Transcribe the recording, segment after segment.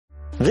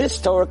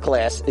This Torah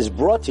class is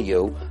brought to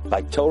you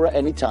by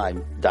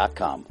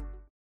TorahAnytime.com.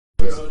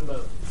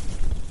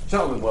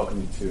 Shalom and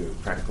welcome to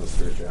Practical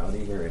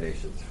Spirituality here at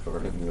Ashes,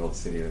 overlooking the old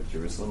city of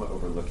Jerusalem,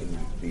 overlooking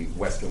the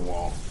Western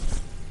Wall.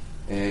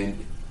 And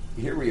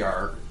here we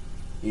are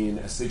in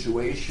a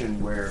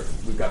situation where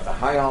we've got the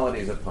high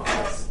holidays upon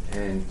us,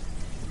 and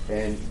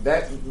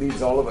that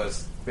leaves all of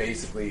us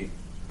basically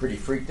pretty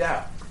freaked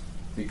out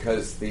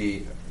because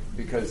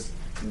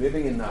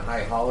living in the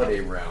high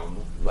holiday realm,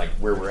 like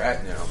where we're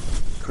at now,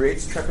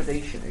 creates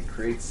trepidation. It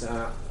creates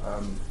a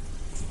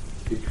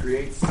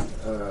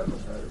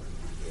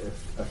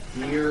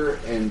fear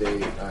and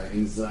a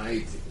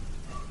anxiety.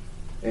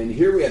 And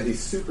here we have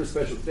these super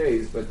special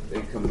days, but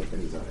they come with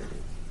anxiety.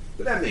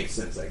 But that makes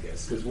sense, I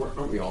guess, because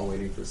aren't we all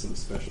waiting for some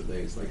special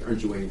days? Like,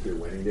 aren't you waiting for your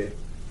wedding day?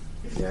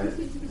 Yeah, I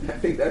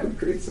think that would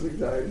create some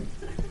anxiety.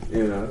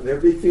 You know,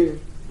 there'd be fear.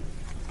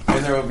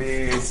 And there will be,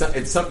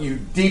 it's something you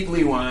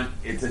deeply want.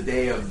 It's a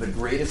day of the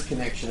greatest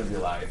connection of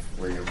your life,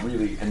 where you're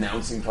really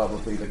announcing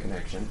publicly the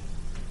connection.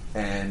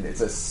 And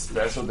it's a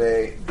special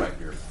day, but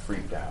you're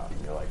freaked out.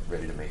 And you're like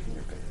ready to make in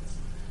your pants.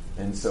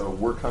 And so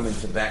we're coming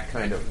to that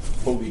kind of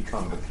holy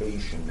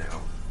convocation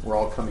now. We're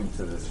all coming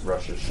to this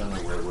Rosh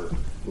Hashanah where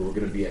we're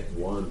going to be at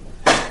one.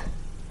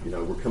 You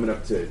know, we're coming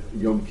up to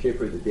Yom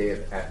Kippur, the day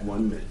of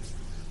at-one-ment,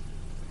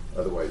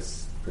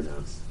 otherwise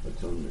pronounced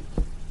atonement.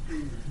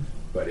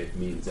 But it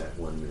means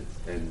at-one-ment.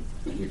 And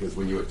because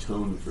when you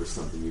atone for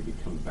something, you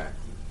become back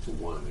to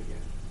one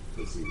again.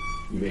 Because you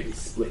maybe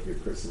split your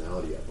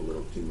personality up a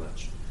little too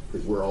much.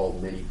 Because we're all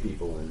many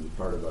people, and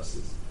part of us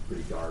is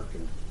pretty dark,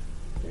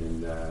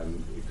 and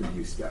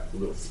you got a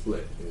little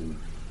split, and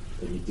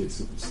you did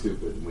something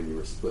stupid when you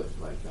were split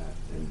like that,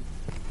 and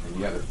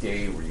you have a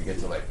day where you get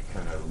to like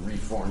kind of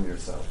reform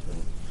yourself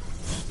and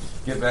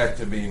get back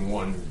to being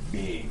one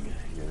being,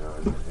 you know,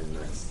 and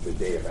that's the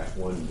day of that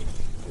one,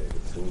 day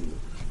of atonement,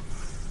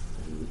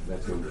 and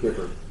that's Yom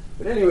Kippur.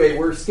 But anyway,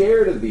 we're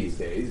scared of these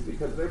days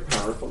because they're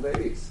powerful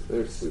days.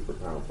 They're super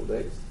powerful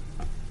days.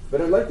 But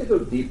I'd like to go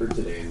deeper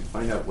today and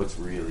find out what's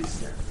really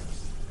scaring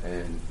us.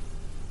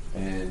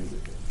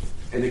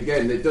 And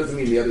again, it doesn't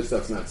mean the other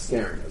stuff's not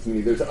scaring us. I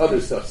mean, there's other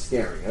stuff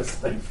scaring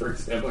us. Like, for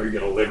example, are you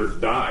going to live or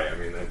die? I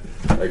mean,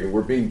 like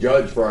we're being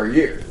judged for our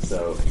years.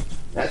 So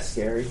that's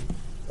scary.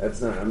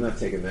 I'm not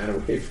taking that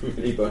away from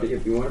anybody.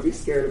 If you want to be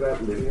scared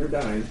about living or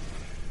dying,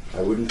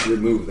 I wouldn't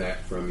remove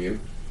that from you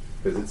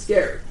because it's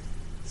scary.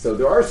 So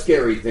there are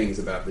scary things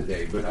about the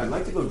day, but I'd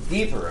like to go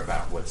deeper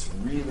about what's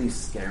really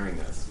scaring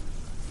us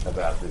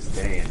about this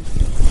day. And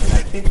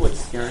I think what's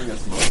scaring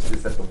us most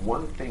is that the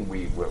one thing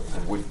we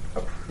would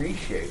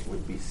appreciate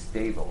would be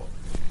stable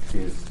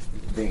is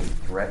being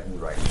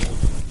threatened right now to be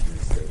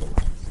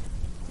destabilized.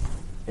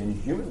 And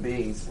human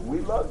beings, we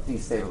love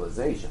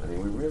destabilization. I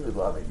mean, we really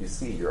love it. You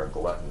see, you're a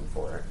glutton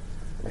for it.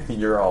 I mean,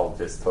 you're all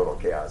just total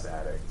chaos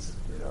addicts.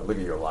 You know, look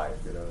at your life.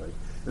 You know, like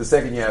the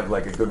second you have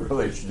like a good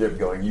relationship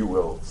going, you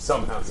will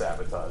somehow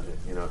sabotage it.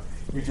 You know,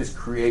 you just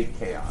create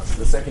chaos.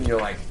 The second you're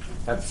like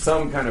have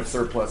some kind of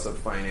surplus of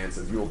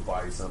finances, you'll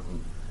buy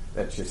something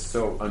that's just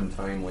so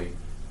untimely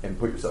and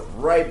put yourself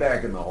right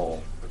back in the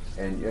hole.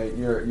 And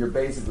you're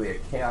basically a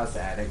chaos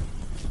addict,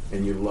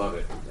 and you love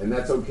it, and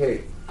that's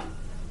okay.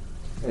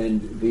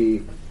 And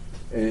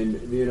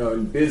you know,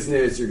 in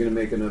business, you're going to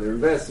make another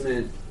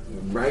investment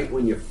right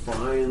when you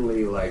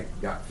finally like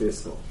got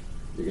fiscal.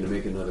 You're going to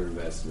make another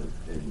investment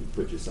and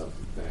put yourself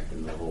back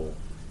in the hole.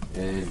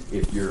 And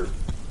if you're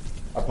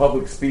a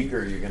public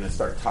speaker, you're going to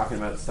start talking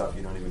about stuff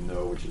you don't even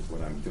know, which is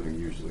what I'm doing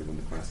usually when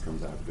the class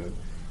comes out good.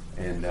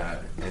 And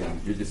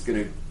you're just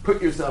going to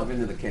put yourself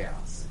into the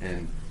chaos.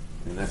 And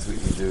that's what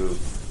you do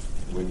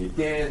when you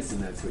dance,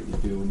 and that's what you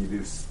do when you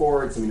do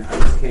sports. I mean, I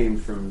just came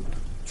from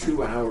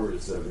 2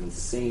 hours of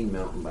insane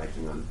mountain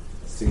biking on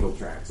single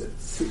tracks at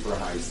super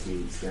high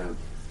speeds down.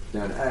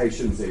 I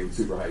shouldn't say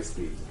super high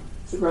speeds.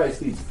 Super high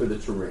speeds for the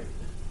terrain.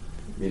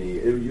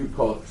 Meaning, you'd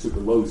call it super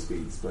low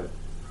speeds, but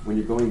when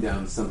you're going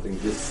down something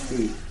this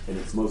steep and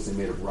it's mostly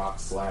made of rock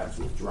slabs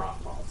with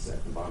drop-offs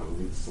at the bottom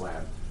of each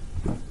slab,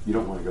 you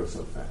don't want to go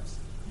so fast.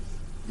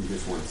 You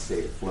just want to stay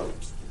afloat.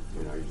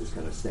 You know, you're just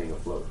kind of staying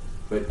afloat.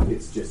 But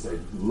it's just a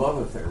love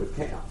affair with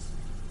chaos.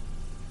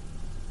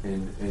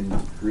 And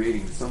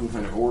creating some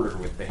kind of order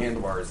with the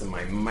handlebars and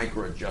my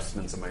micro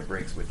adjustments of my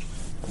brakes, which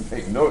I'm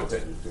paying no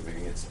attention to,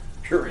 meaning it's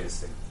pure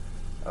instinct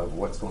of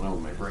what's going on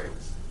with my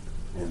brakes.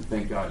 And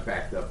thank God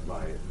backed up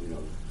by, you know,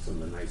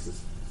 some of the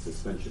nicest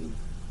suspension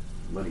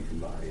money can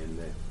buy, and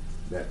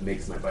that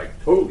makes my bike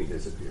totally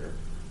disappear.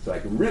 So I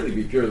can really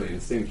be purely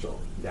instinctual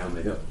down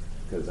the hill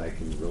because I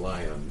can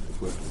rely on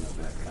equipment of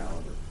that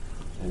caliber.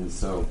 And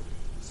so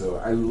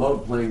I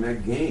love playing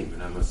that game,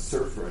 and I'm a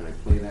surfer, and I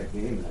play that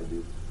game, and I do,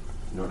 you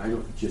know, and I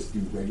don't just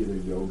do regular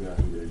yoga.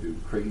 I'm going to do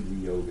crazy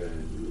yoga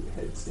and do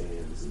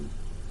headstands and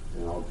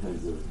all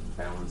kinds of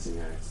balancing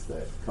acts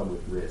that come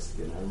with risk.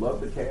 And I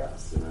love the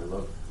chaos, and I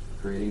love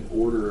creating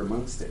order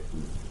amongst it.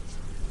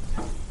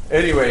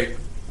 Anyway,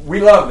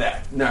 we love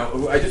that. Now,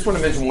 I just want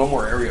to mention one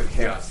more area of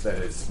chaos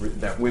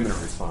that women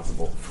are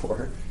responsible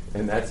for,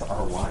 and that's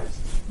our wives.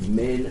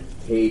 Men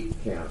hate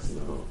chaos in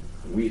the home.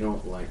 We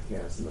don't like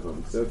chaos in the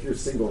home. So if you're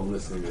single and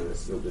listening to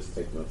this, you'll just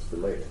take notes for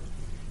later.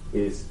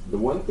 Is the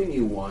one thing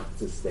you want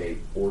to stay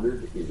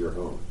ordered is your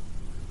home.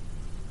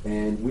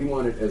 And we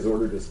want it as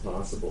ordered as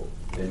possible.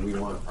 And we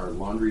want our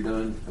laundry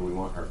done, and we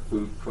want our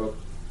food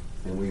cooked,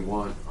 and we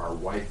want our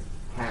wife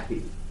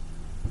happy.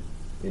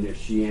 And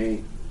if she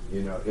ain't,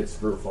 it's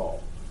her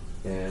fault.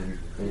 And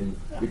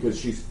because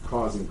she's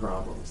causing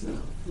problems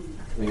now.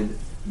 And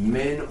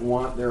men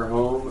want their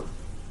home.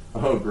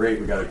 Oh, great,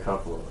 we got a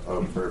couple.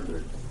 Oh,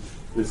 perfect.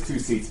 There's 2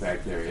 seats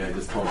back there. Yeah, I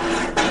just told you.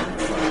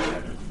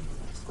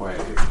 It's quiet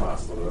as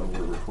possible, though.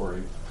 We're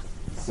recording.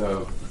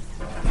 So,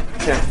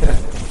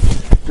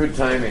 good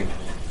timing.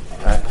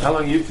 How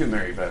long you two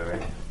married, by the way?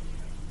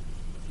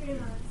 3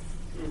 months.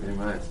 3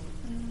 months.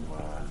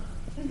 Wow.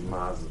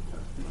 Mazel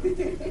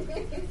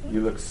tov.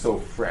 You look so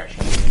fresh.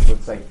 I mean, it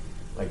looks like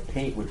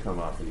paint would come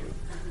off of you.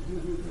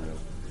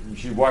 You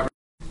should walk.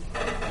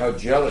 How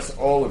jealous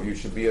all of you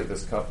should be of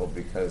this couple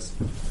because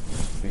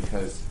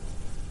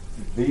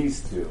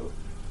these two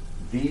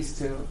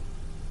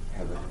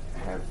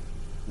have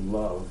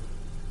love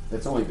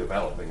that's only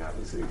developing,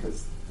 obviously,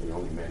 because they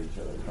only met each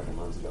other a couple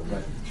months ago.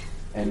 But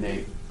and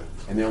they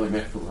only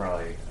met for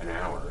probably an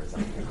hour or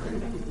something.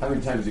 How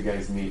many times did you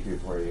guys meet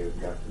before you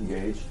got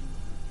engaged?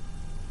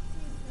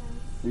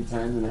 3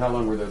 times. And how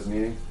long were those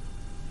meetings?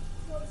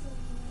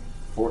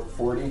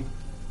 40?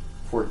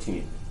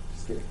 14.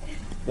 Just kidding.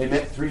 They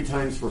met 3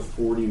 times for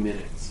 40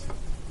 minutes.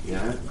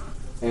 Yeah?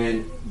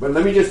 But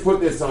let me just put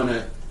this on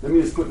a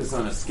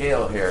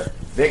scale here.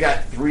 They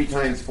got 3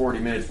 times 40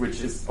 minutes, which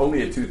is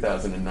only a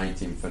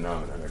 2019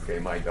 phenomenon, okay?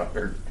 My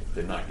daughter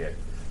did not get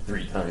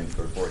 3 times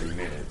for 40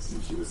 minutes.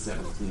 And she was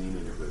 17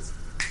 and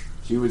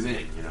she was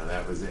in,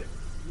 that was it.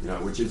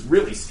 Which is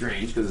really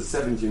strange because a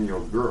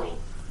 17-year-old girl,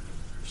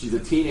 she's a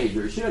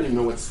teenager, she doesn't even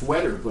know what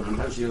sweater to put on.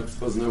 How is she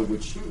supposed to know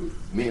which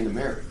man to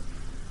marry?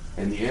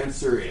 And the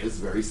answer is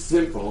very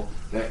simple,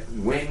 that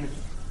when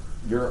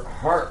your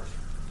heart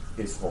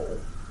is whole,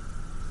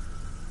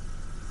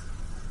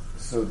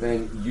 so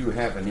then you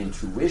have an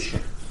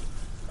intuition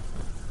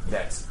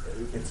it's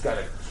got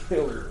a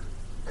killer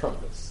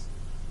compass,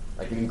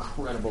 like an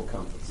incredible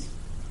compass.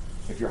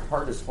 If your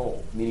heart is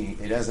whole, meaning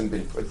it hasn't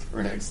been put through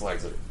an egg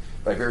slicer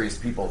by various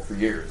people for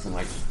years, and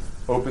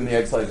opened the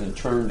egg slicer and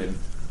turned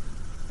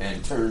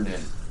and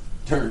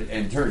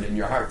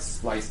your heart's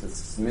spliced to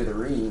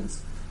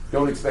smithereens,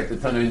 don't expect a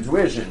ton of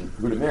intuition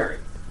who to marry.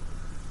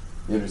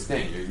 You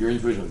understand? Your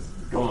intuition is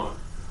gone,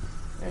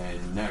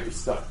 and now you're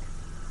stuck.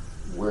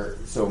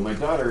 So my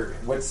daughter,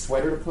 what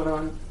sweater to put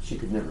on, she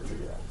could never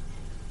figure out.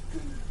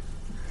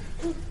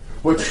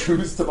 What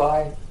shoes to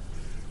buy?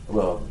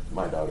 Well,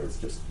 my daughter's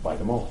just buy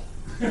them all.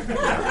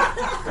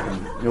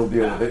 And you'll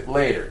deal with it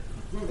later.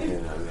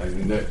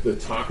 The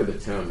talk of the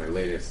town, my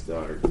latest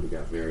daughter, who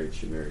got married,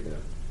 she married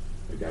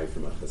a guy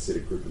from a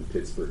Hasidic group in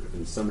Pittsburgh,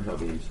 and somehow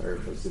the entire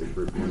Hasidic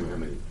group knew how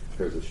many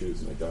pairs of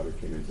shoes my daughter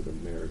came into the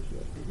marriage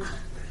with.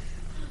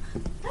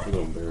 A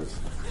little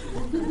embarrassing.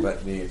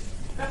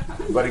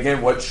 But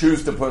again, what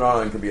shoes to put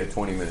on can be a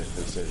 20-minute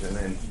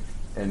decision.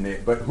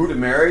 But who to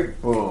marry?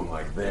 Boom,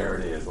 there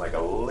it is, like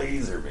a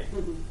laser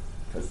beam.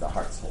 Because the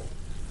heart's whole.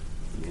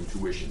 The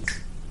intuition's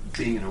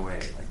dinging away,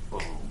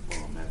 boom,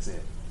 boom, that's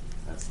it.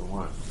 That's the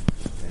one.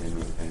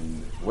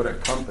 And what a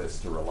compass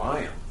to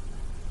rely on.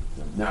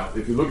 Now,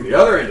 if you look at the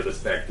other end of the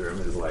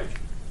spectrum, it's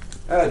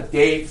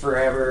date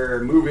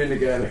forever, move in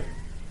together.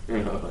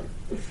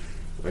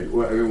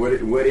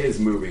 What is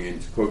moving in?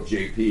 To quote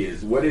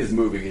JP, what is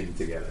moving in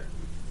together?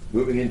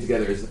 Moving in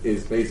together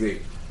is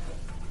basically,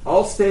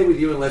 I'll stay with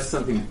you unless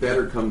something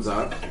better comes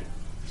up,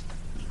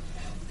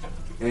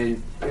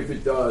 and if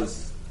it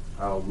does,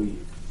 I'll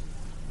leave.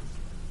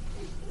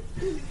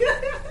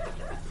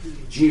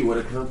 Gee, what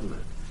a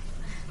compliment.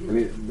 I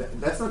mean,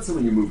 that's not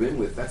someone you move in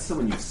with, that's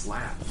someone you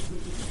slap.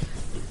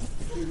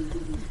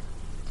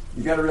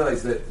 You got to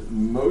realize that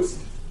most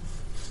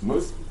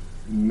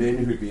men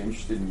who'd be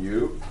interested in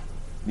you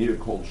need a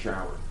cold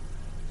shower.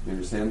 You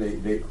understand?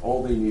 They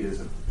all they need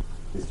is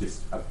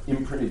just an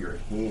imprint of your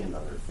hand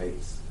on their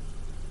face.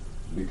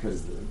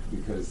 Because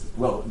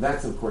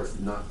that's of course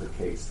not the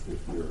case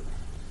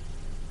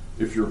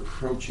if you're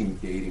approaching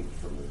dating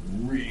from a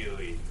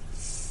really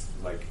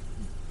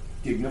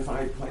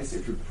dignified place.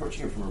 If you're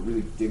approaching it from a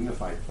really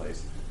dignified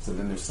place, so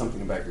then there's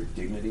something about your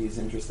dignity he's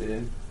interested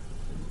in.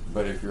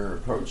 But if you're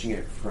approaching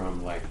it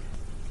from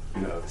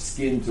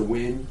skin to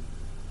win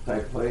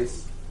type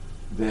place,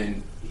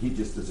 then he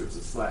just deserves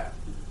a slap.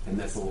 And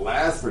that's the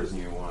last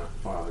person you want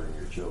fathering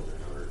your children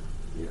or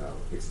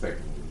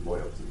expecting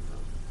loyalty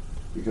from.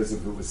 Because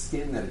if it was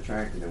skin that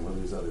attracted him, well,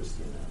 there's other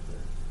skin out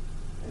there.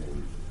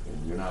 And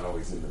you're not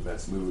always in the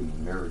best mood,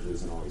 and marriage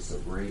isn't always so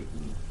great,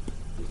 and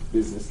there's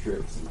business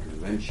trips and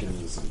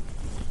conventions,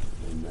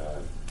 and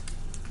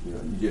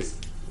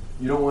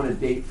you don't want to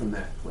date from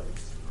that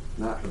place.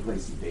 Not the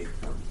place you date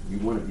from. You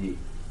want to be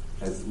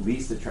as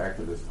least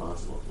attractive as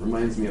possible.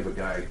 Reminds me of a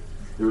guy.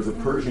 There was a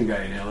Persian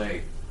guy in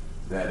L.A.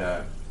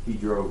 that he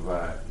drove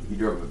a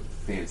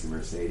fancy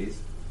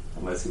Mercedes,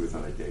 unless he was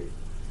on a date.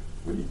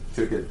 when he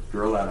took a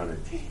girl out on a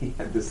date, he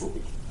had this like,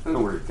 I don't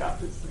know where he got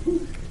this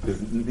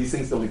thing. These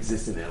things don't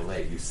exist in LA.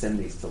 You send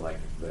these to like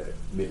the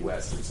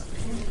Midwest or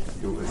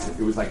something.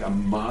 It was like a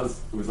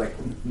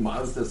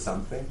Mazda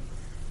something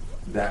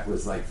that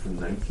was like from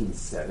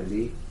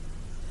 1970.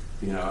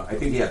 You know, I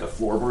think he had the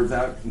floorboards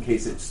out in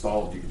case it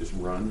stalled. You could just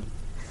run.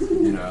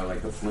 You know,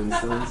 like the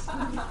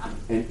Flintstones.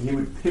 And he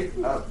would pick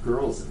up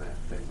girls in that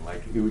thing.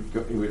 Like he would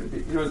go.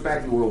 It was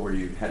back in the world where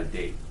you had a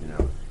date. You know,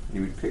 and he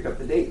would pick up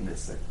the date in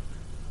this thing.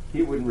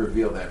 He wouldn't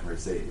reveal that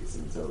Mercedes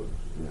until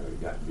he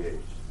got engaged,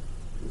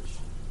 which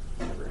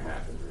never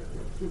happened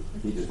really.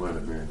 He just wound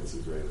up marrying this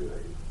Israeli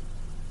lady.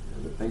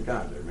 But thank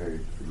God they're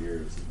married for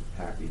years and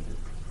happy.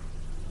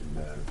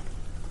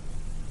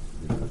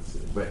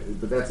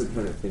 But that's the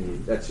kind of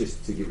thing. That's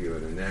just to give you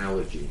an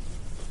analogy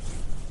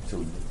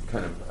to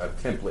kind of a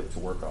template to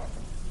work off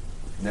of.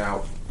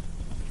 Now,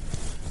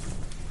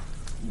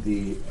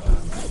 the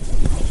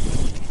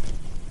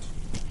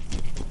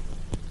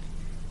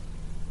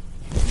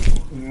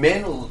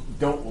men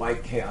don't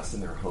like chaos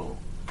in their home.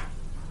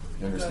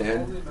 You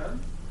understand? Is that only men?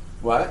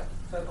 What?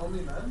 Is that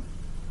only men?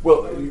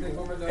 Well,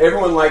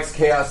 everyone likes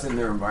chaos in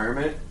their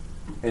environment,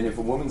 and if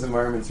a woman's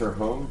environment's her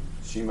home,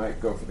 she might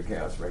go for the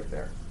chaos right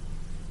there.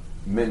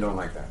 Men don't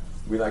like that.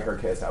 We like our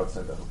chaos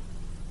outside the home,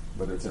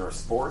 whether it's in our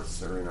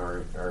sports or in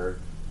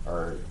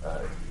our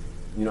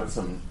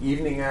some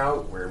evening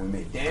out where we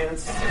may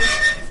dance,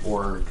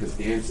 or because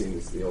dancing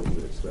is the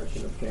ultimate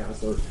expression of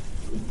chaos, or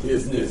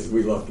business.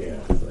 We love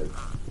chaos. Like,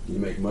 you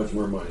make much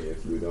more money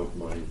if you don't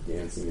mind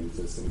dancing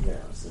into some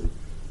chaos,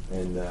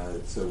 and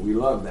so we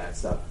love that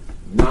stuff.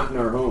 Not in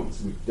our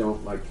homes. We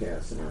don't like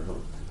chaos in our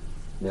homes.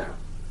 Now,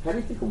 how do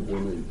you think a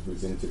woman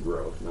who's into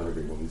growth, not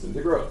every woman's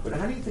into growth, but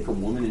how do you think a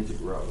woman into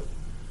growth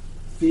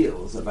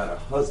feels about a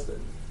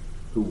husband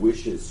who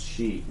wishes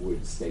she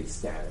would stay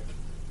static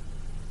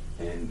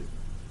and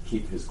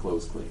keep his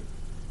clothes clean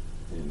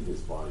and his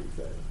body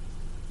fed?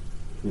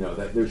 You know,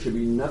 that there should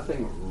be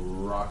nothing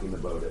rocking the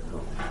boat at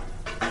home.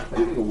 How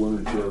do you think a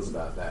woman feels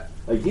about that?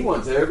 Like, he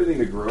wants everything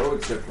to grow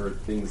except for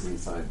things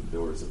inside the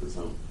doors of his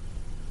home.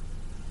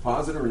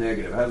 Positive or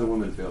negative? How does a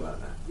woman feel about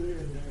that?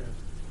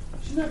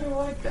 She's not going to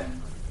like that.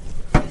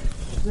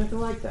 She's not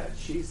going to like that.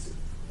 She's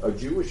a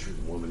Jewish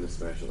woman,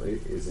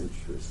 especially, is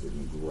interested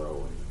in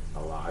growing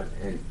a lot,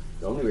 and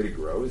the only way to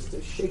grow is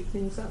to shake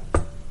things up.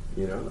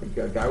 You know, like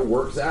a guy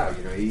works out.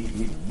 You know,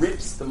 he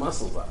rips the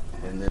muscles up,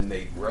 and then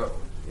they grow.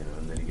 You know,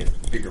 and then he gets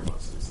bigger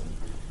muscles,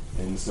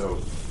 and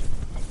so.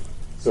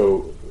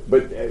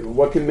 But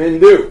what can men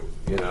do?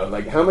 You know,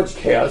 like, how much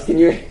chaos can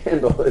you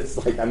handle? It's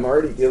like, I'm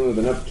already dealing with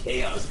enough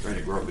chaos trying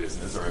to grow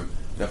business, or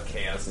enough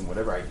chaos in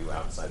whatever I do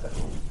outside the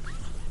home.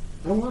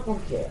 I want more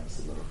chaos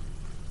in the home.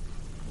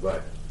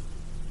 But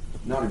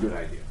not a good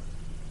idea.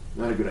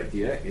 Not a good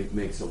idea. It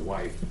makes a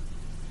wife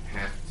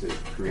have to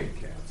create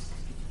chaos.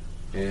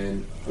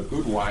 And a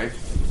good wife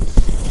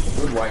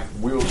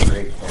will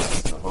create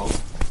chaos in the home.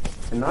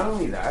 And not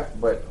only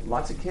that, but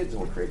lots of kids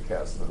will create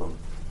chaos in the home.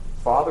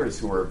 Fathers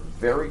who are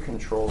very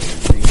controlling and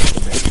think to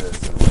make this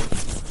and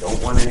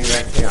don't want any of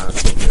that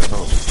chaos in their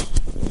home.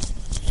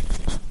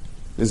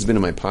 This has been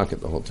in my pocket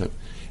the whole time.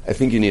 I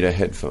think you need a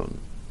headphone.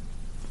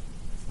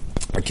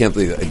 I can't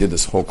believe that I did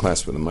this whole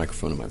class with a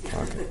microphone in my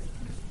pocket.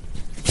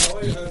 I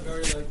always have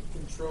very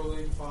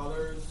controlling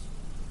fathers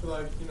who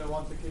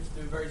want the kids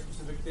to do very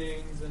specific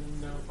things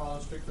and follow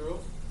strict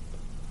rules.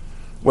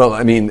 Well,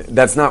 I mean,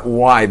 that's not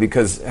why,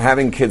 because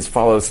having kids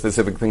follow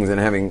specific things and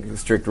having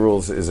strict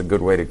rules is a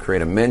good way to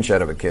create a mensch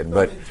out of a kid.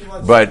 But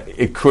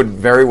it could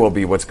very well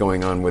be what's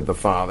going on with the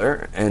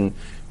father. And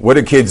what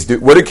do kids do?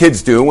 What do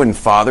kids do when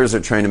fathers are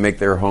trying to make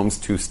their homes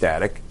too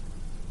static?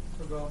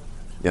 Rebel.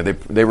 Yeah,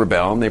 they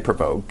rebel and they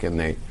provoke and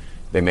they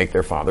make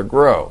their father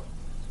grow.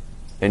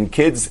 And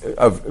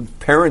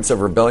parents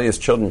of rebellious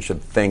children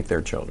should thank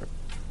their children.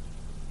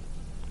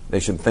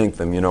 They should thank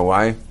them. You know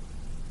why?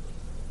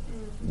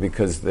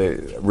 Because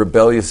the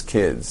rebellious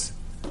kids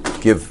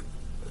give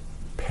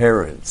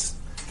parents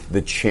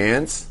the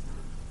chance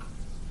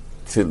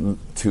to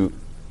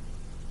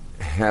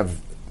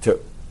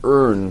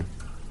earn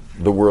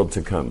the world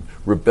to come.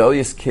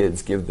 Rebellious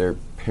kids give their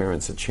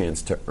parents a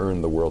chance to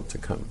earn the world to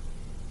come.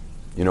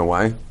 You know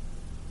why? You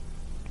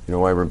know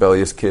why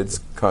rebellious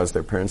kids cause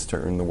their parents to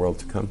earn the world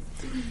to come?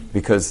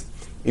 Because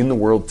in the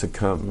world to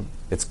come,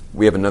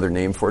 we have another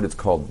name for it. It's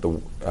called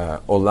the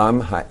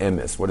Olam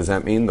HaEmes. What does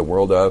that mean? The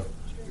world of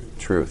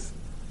truth.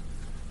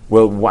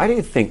 Well, why do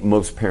you think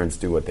most parents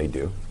do what they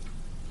do?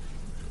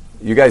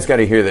 You guys got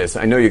to hear this.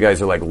 I know you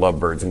guys are like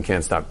lovebirds and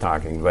can't stop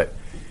talking, but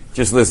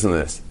just listen to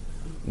this.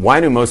 Why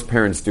do most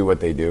parents do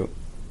what they do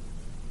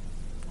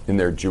in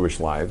their Jewish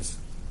lives?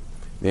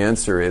 The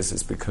answer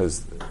is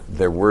because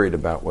they're worried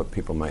about what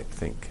people might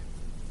think.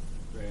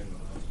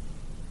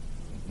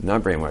 Brainwashed.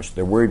 Not brainwashed.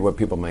 They're worried what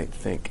people might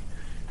think.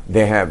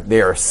 They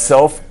are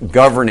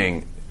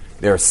self-governing.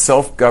 They are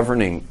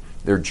self-governing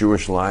their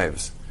Jewish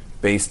lives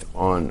based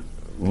on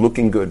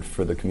looking good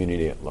for the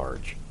community at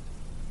large.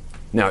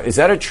 Now, is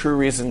that a true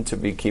reason to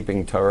be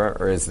keeping Torah,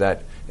 or is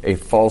that a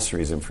false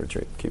reason for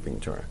keeping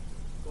Torah?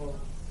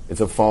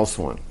 It's a false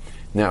one.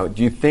 Now,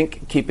 do you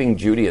think keeping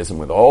Judaism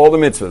with all the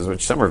mitzvahs,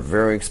 which some are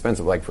very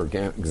expensive, like for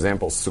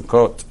example,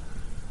 Sukkot,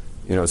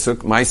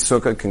 my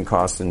sukkah can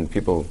cost, and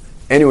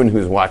anyone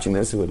who's watching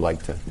this who would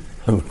like to,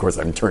 of course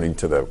I'm turning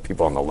to the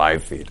people on the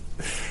live feed.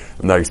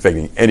 I'm not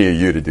expecting any of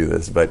you to do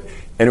this, but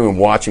anyone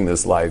watching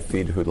this live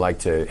feed who'd like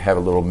to have a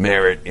little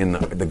merit in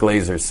the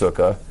Glazer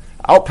sukkah,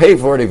 I'll pay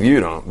for it if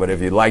you don't, but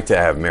if you'd like to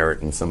have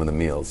merit in some of the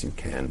meals, you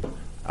can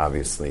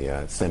obviously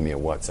send me a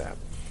WhatsApp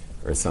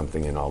or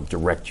something, and I'll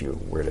direct you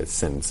where to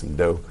send some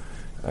dough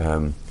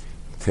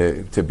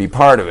to be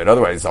part of it.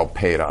 Otherwise, I'll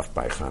pay it off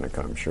by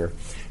Hanukkah, I'm sure.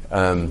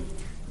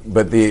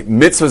 But the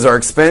mitzvahs are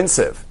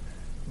expensive,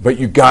 but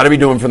you got to be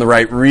doing them for the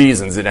right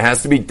reasons. It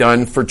has to be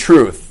done for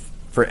truth,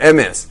 for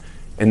emes.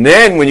 And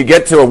then when you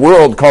get to a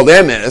world called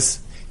emes,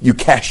 you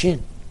cash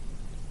in.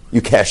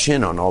 You cash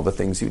in on all the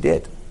things you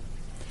did.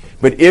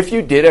 But if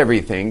you did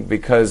everything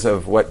because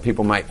of what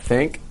people might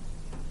think,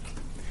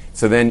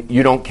 so then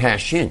you don't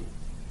cash in.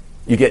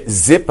 You get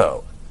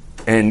Zippo.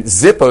 And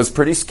Zippo is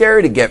pretty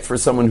scary to get for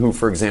someone who,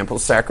 for example,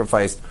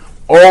 sacrificed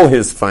all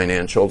his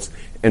financials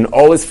and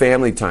all his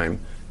family time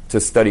to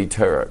study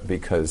Torah,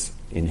 because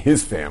in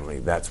his family,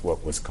 that's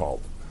what was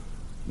called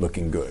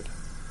looking good.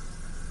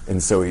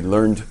 And so he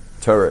learned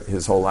Torah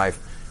his whole life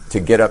to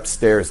get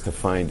upstairs to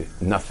find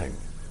nothing.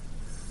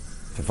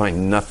 To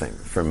find nothing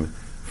from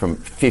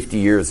 50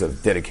 years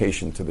of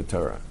dedication to the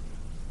Torah.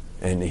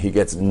 And he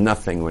gets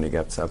nothing when he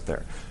gets up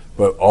there.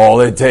 But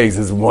all it takes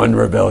is one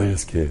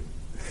rebellious kid.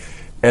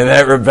 And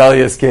that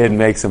rebellious kid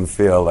makes him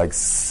feel like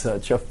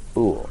such a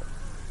fool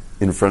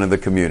in front of the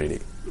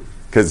community.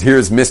 Because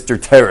here's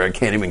Mr. Torah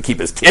can't even keep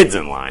his kids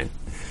in line.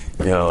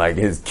 Like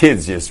his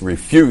kids just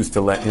refuse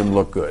to let him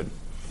look good.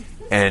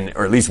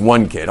 Or at least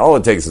one kid. All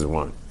it takes is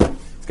one.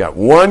 He's got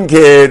one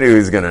kid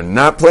who's going to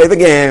not play the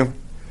game.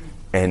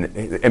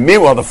 And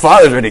meanwhile, the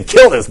father's ready to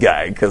kill this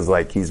guy because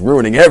he's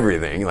ruining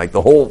everything. Like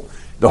the whole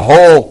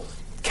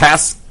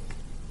castle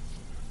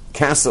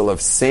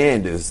of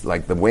sand is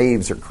like the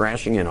waves are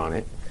crashing in on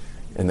it,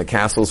 and the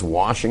castle's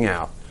washing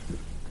out.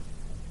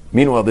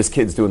 Meanwhile, this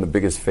kid's doing the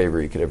biggest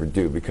favor he could ever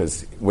do,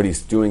 because what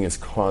he's doing is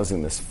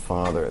causing this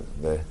father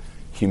the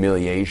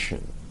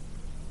humiliation.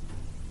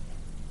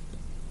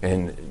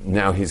 And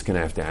now he's going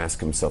to have to ask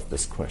himself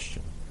this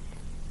question.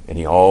 And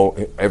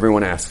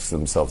everyone asks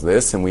themselves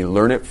this, and we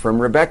learn it from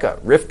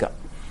Rivka,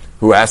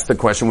 who asked the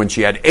question when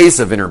she had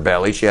Esav in her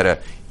belly. She had an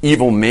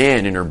evil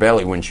man in her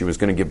belly when she was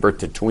going to give birth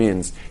to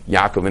twins,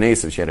 Yaakov and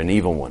Esav. She had an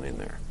evil one in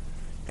there.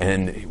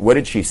 And what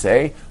did she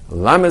say?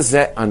 Lama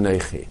ze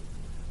anochi.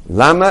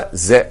 Lama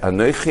ze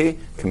anochi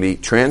can be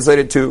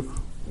translated to,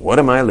 what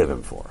am I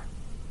living for?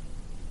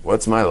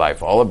 What's my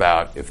life all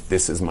about if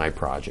this is my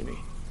progeny?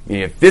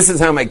 Meaning, if this is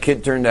how my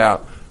kid turned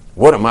out,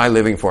 what am I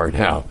living for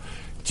now?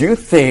 Do you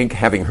think,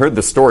 having heard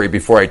the story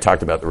before I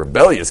talked about the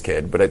rebellious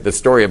kid, but the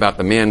story about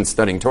the man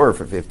studying Torah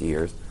for 50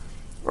 years,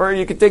 or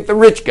you could take the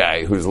rich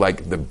guy who's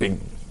like the big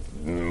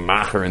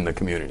macher in the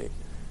community,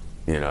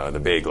 the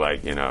big,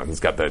 he's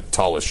got the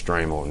tallest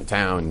shtreimel in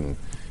town, and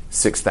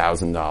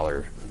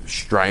 $6,000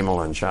 shtreimel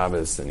on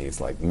Shabbos, and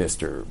he's like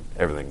Mr.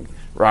 Everything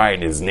right,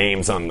 and his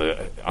name's on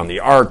the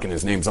ark, and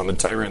his name's on the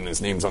Torah, and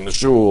his name's on the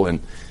shul,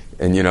 and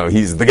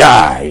he's the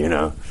guy,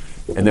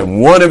 and then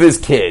one of his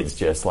kids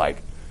just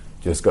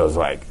goes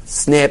like,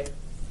 snip,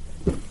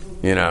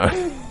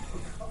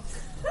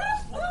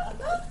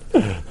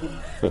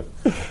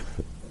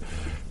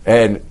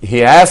 And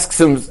he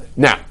asks him,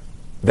 now,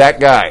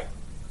 that guy,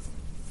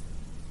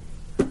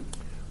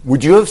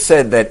 would you have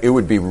said that it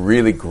would be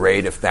really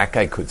great if that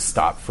guy could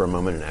stop for a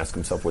moment and ask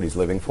himself what he's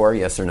living for?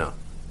 Yes or no?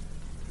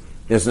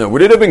 Yes or no?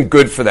 Would it have been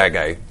good for that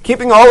guy?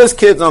 Keeping all his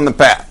kids on the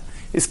path.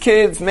 His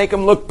kids make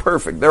him look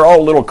perfect. They're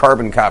all little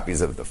carbon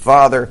copies of the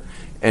father,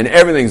 and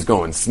everything's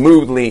going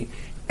smoothly.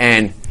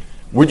 And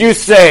would you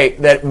say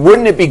that,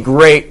 wouldn't it be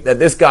great that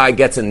this guy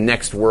gets a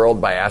next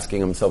world by asking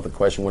himself the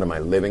question, what am I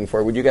living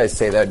for? Would you guys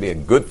say that would be a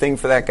good thing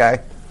for that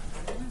guy?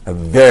 A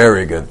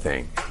very good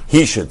thing.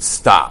 He should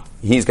stop.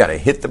 He's got to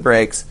hit the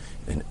brakes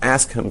and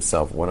ask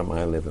himself, what am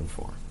I living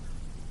for?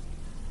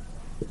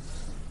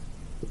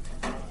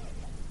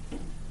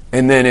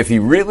 And then if he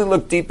really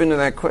looked deep into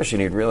that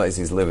question, he'd realize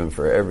he's living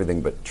for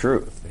everything but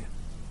truth.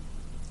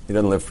 He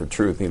doesn't live for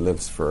truth. He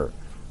lives for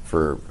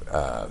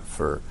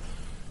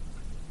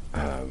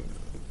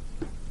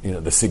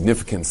the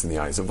significance in the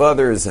eyes of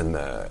others, and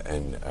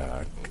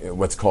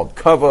what's called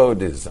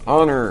kavod is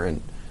honor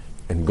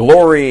and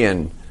glory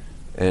and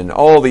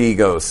all the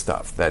ego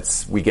stuff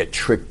we get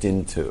tricked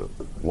into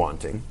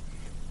wanting,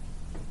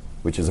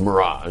 which is a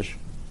mirage.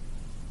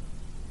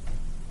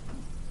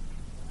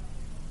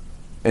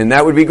 And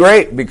that would be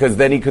great, because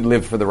then he could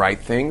live for the right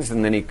things,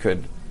 and then he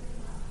could,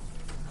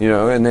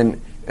 and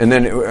then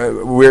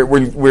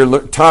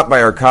we're taught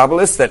by our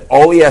Kabbalists that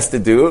all he has to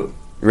do,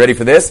 you ready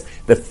for this?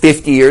 The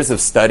 50 years of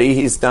study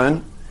he's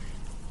done,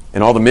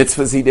 and all the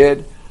mitzvahs he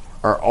did,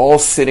 are all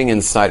sitting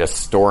inside a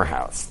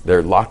storehouse.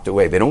 They're locked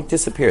away. They don't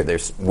disappear. They're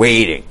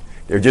waiting.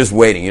 They're just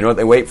waiting. You know what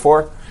they wait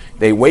for?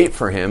 They wait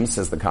for him,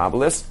 says the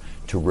Kabbalist,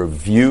 to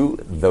review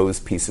those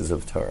pieces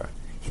of Torah.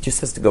 He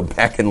just has to go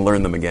back and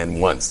learn them again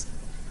once.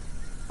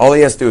 All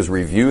he has to do is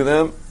review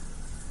them,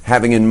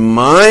 having in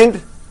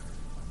mind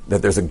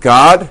that there's a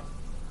God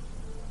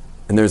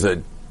and there's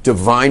a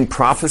divine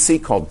prophecy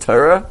called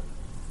Torah,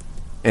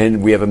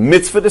 and we have a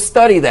mitzvah to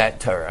study that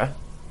Torah.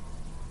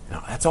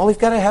 Now, that's all he's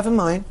got to have in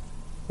mind.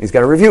 He's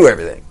got to review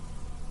everything.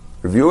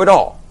 Review it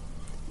all.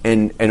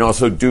 And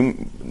also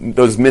do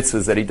those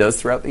mitzvahs that he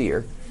does throughout the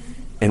year.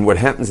 And what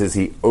happens is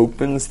he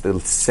opens the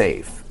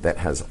safe that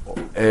has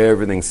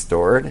everything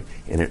stored,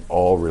 and it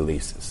all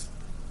releases.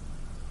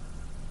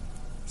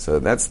 So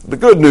that's the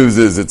good news,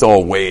 is it's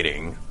all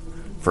waiting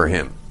for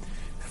him.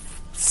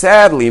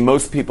 Sadly,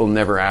 most people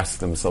never ask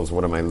themselves,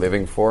 what am I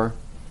living for?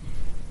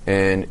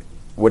 And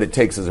what it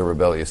takes is a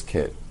rebellious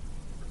kid.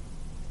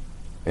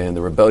 And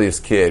the rebellious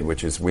kid,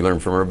 which is, we learn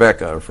from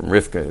Rebecca, or from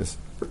Rivka, is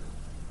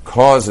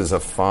causes a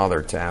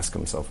father to ask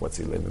himself, what's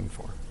he living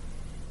for?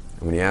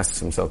 And when he asks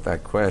himself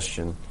that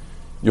question,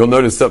 you'll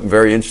notice something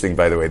very interesting,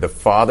 by the way. The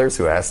fathers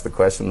who ask the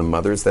question, the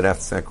mothers that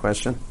ask that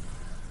question,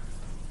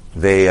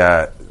 they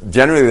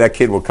generally that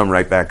kid will come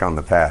right back on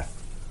the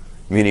path.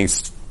 Meaning,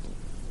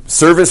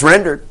 service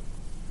rendered.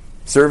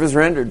 Service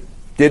rendered.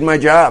 Did my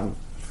job.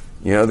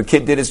 The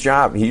kid did his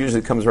job. He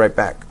usually comes right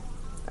back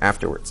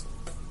afterwards.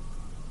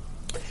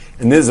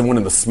 And this is one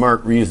of the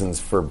smart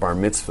reasons for bar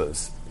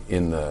mitzvahs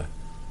in the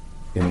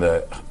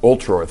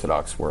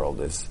ultra-Orthodox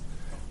world, is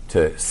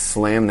to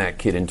slam that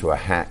kid into a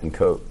hat and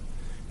coat.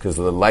 Because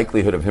the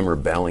likelihood of him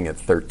rebelling at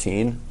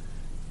 13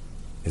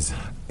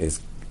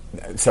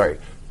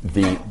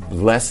 the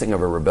blessing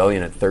of a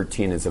rebellion at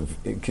 13 is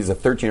because a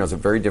 13-year-old has a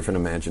very different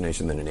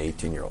imagination than an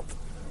 18-year-old.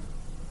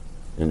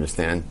 You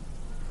understand?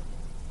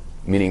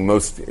 Meaning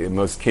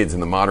most kids in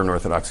the modern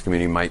Orthodox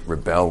community might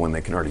rebel when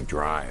they can already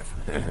drive.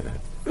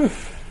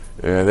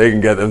 Yeah, they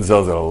can get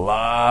themselves in a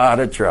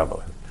lot of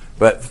trouble.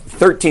 But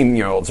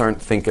 13-year-olds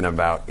aren't thinking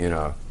about,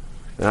 they're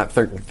not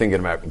thinking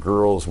about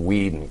girls,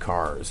 weed, and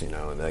cars,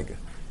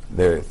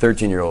 They're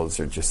 13-year-olds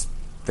are just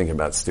thinking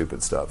about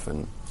stupid stuff,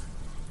 and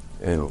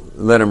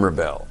let them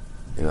rebel.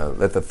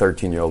 Let the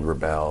 13-year-old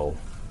rebel.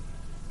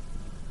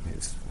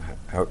 He's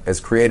as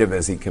creative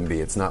as he can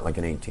be. It's not like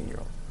an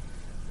 18-year-old.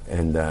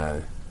 And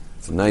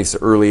it's a nice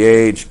early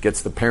age,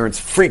 gets the parents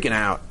freaking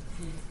out,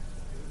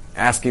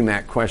 asking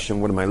that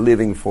question, what am I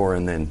living for?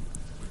 And then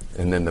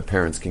the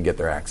parents can get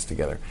their acts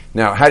together.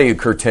 Now, how do you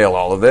curtail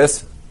all of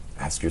this?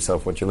 Ask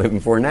yourself what you're living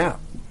for now,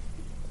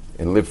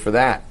 and live for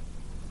that.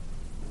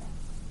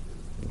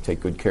 And take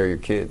good care of your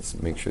kids.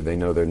 Make sure they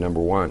know they're number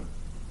one,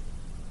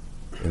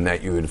 and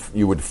that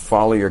you would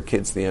follow your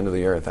kids to the end of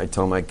the earth. I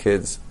tell my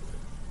kids,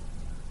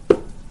 I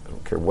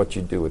don't care what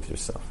you do with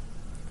yourself.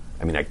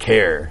 I mean, I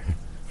care,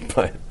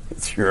 but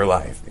it's your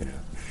life,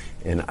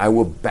 And I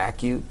will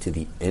back you to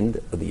the end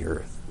of the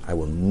earth. I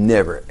will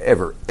never,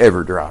 ever,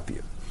 ever drop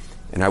you.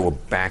 And I will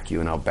back you,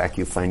 and I'll back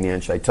you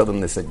financially. I tell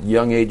them this at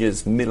young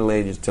ages, middle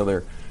ages, till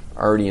they're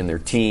already in their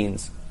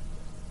teens.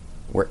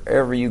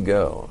 Wherever you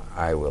go,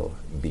 I will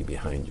be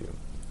behind you.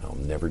 I'll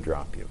never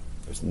drop you.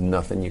 There's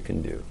nothing you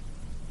can do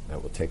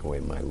that will take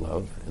away my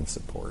love and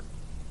support,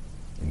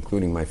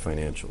 including my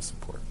financial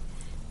support.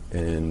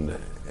 And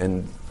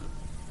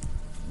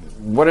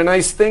what a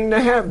nice thing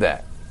to have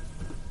that.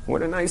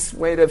 What a nice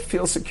way to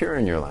feel secure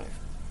in your life.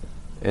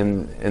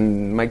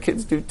 And my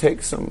kids do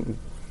take some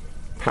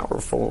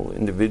powerful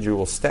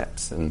individual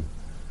steps, and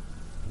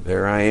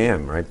there I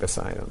am right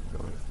beside them,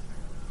 going,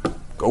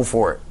 go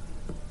for it,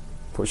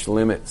 push the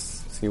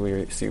limits, see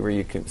where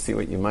you can see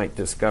what you might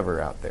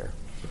discover out there.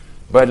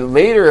 But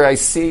later I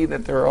see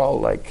that they're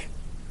all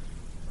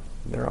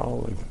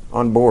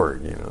on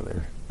board,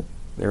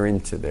 they're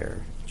into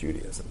their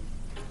Judaism,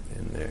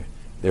 and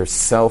they're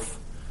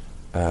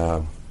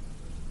self-motivated.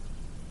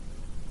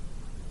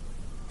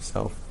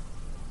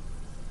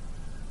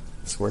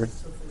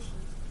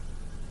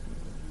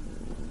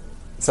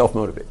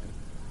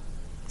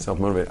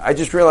 I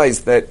just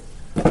realized that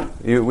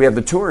we have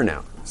the tour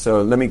now.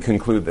 So let me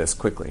conclude this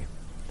quickly.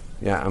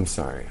 Yeah, I'm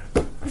sorry.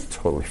 I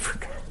totally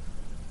forgot.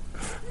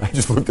 I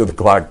just looked at the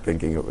clock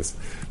thinking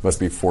must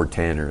be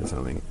 4:10 or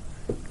something,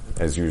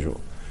 as usual.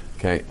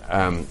 Okay.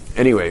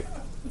 Anyway.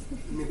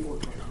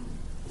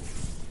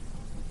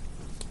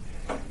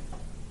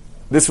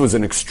 This was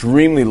an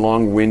extremely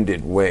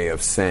long-winded way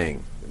of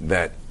saying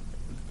that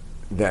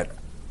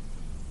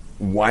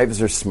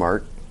wives are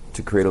smart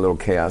to create a little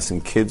chaos,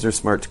 and kids are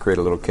smart to create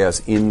a little chaos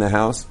in the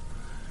house.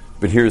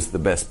 But here's the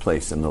best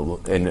place.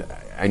 And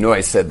I know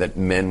I said that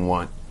men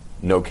want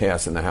no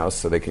chaos in the house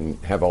so they can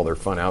have all their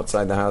fun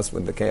outside the house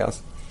with the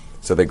chaos,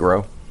 so they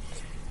grow.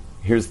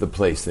 Here's the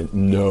place that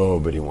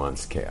nobody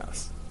wants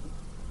chaos.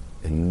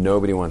 And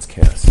nobody wants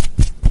chaos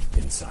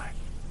inside.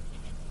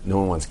 No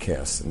one wants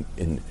chaos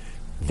in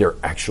their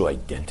actual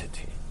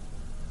identity.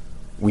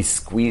 We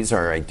squeeze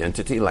our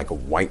identity like a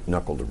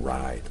white-knuckled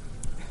ride.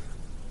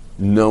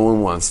 No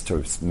one wants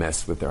to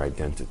mess with their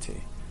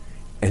identity.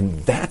 And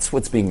that's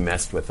what's being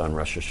messed with on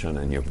Rosh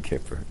Hashanah and Yom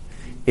Kippur.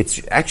 It's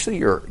actually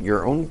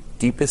your own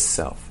deepest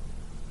self.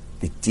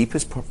 The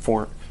deepest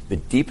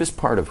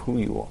part of who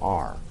you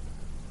are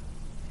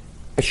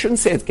I shouldn't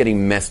say it's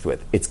getting messed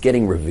with. It's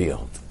getting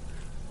revealed.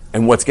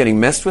 And what's getting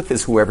messed with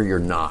is whoever you're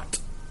not.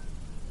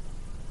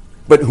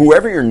 But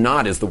whoever you're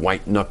not is the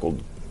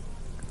white-knuckled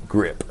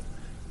grip.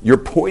 You're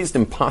poised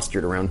and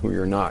postured around who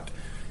you're not.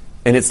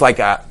 And it's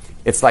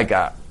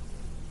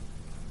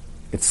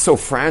so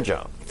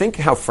fragile. Think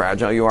how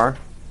fragile you are.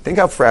 Think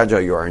how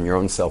fragile you are in your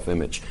own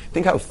self-image.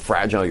 Think how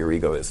fragile your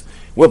ego is.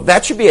 Well,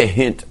 that should be a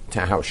hint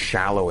to how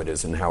shallow it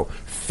is and how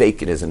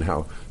fake it is and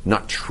how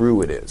not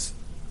true it is.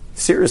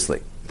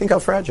 Seriously, think how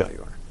fragile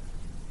you are.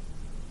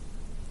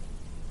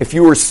 If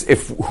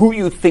who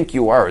you think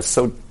you are is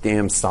so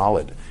damn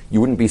solid, you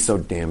wouldn't be so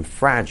damn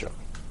fragile.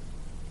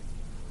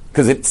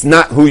 Because it's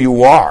not who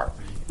you are.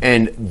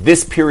 And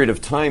this period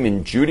of time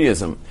in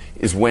Judaism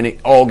is when it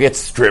all gets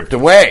stripped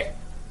away.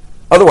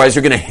 Otherwise,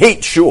 you're going to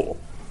hate shul.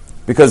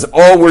 Because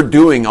all we're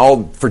doing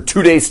for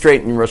 2 days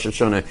straight in Rosh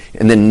Hashanah,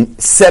 and then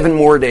 7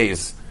 more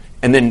days,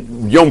 and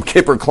then Yom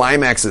Kippur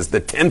climaxes,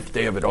 the 10th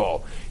day of it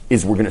all,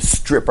 is we're going to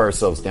strip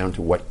ourselves down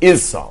to what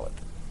is solid.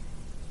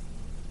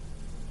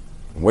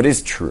 What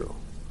is true.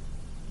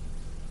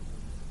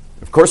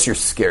 Of course you're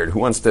scared. Who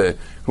wants to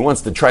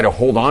try to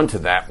hold on to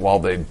that while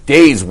the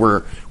days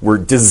were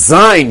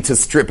designed to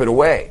strip it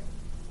away?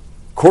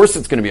 Of course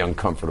it's going to be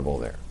uncomfortable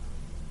there.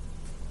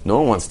 No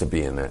one wants to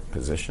be in that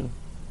position.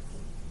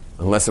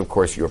 Unless, of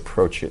course, you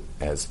approach it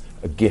as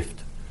a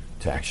gift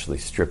to actually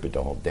strip it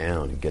all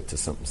down and get to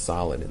something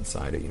solid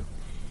inside of you.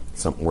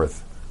 Something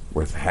worth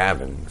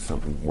having,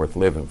 something worth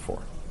living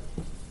for.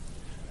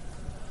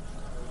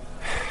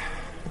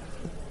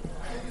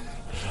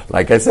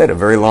 Like I said, a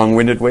very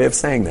long-winded way of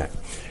saying that.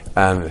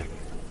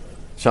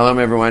 Shalom,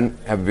 everyone.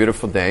 Have a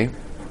beautiful day.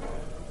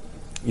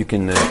 You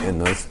can end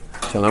those.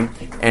 Shalom.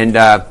 And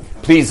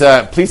please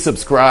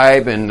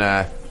subscribe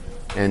and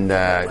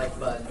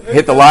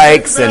hit the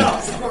likes and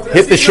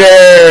hit the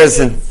shares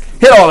and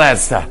hit all that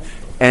stuff.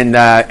 And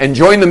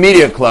join the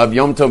media club,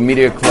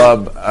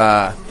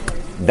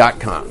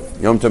 YomTovMediaClub.com.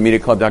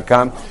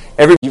 YomTovMediaClub.com.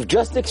 You've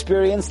just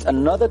experienced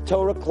another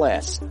Torah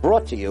class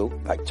brought to you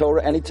by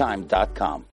TorahAnytime.com.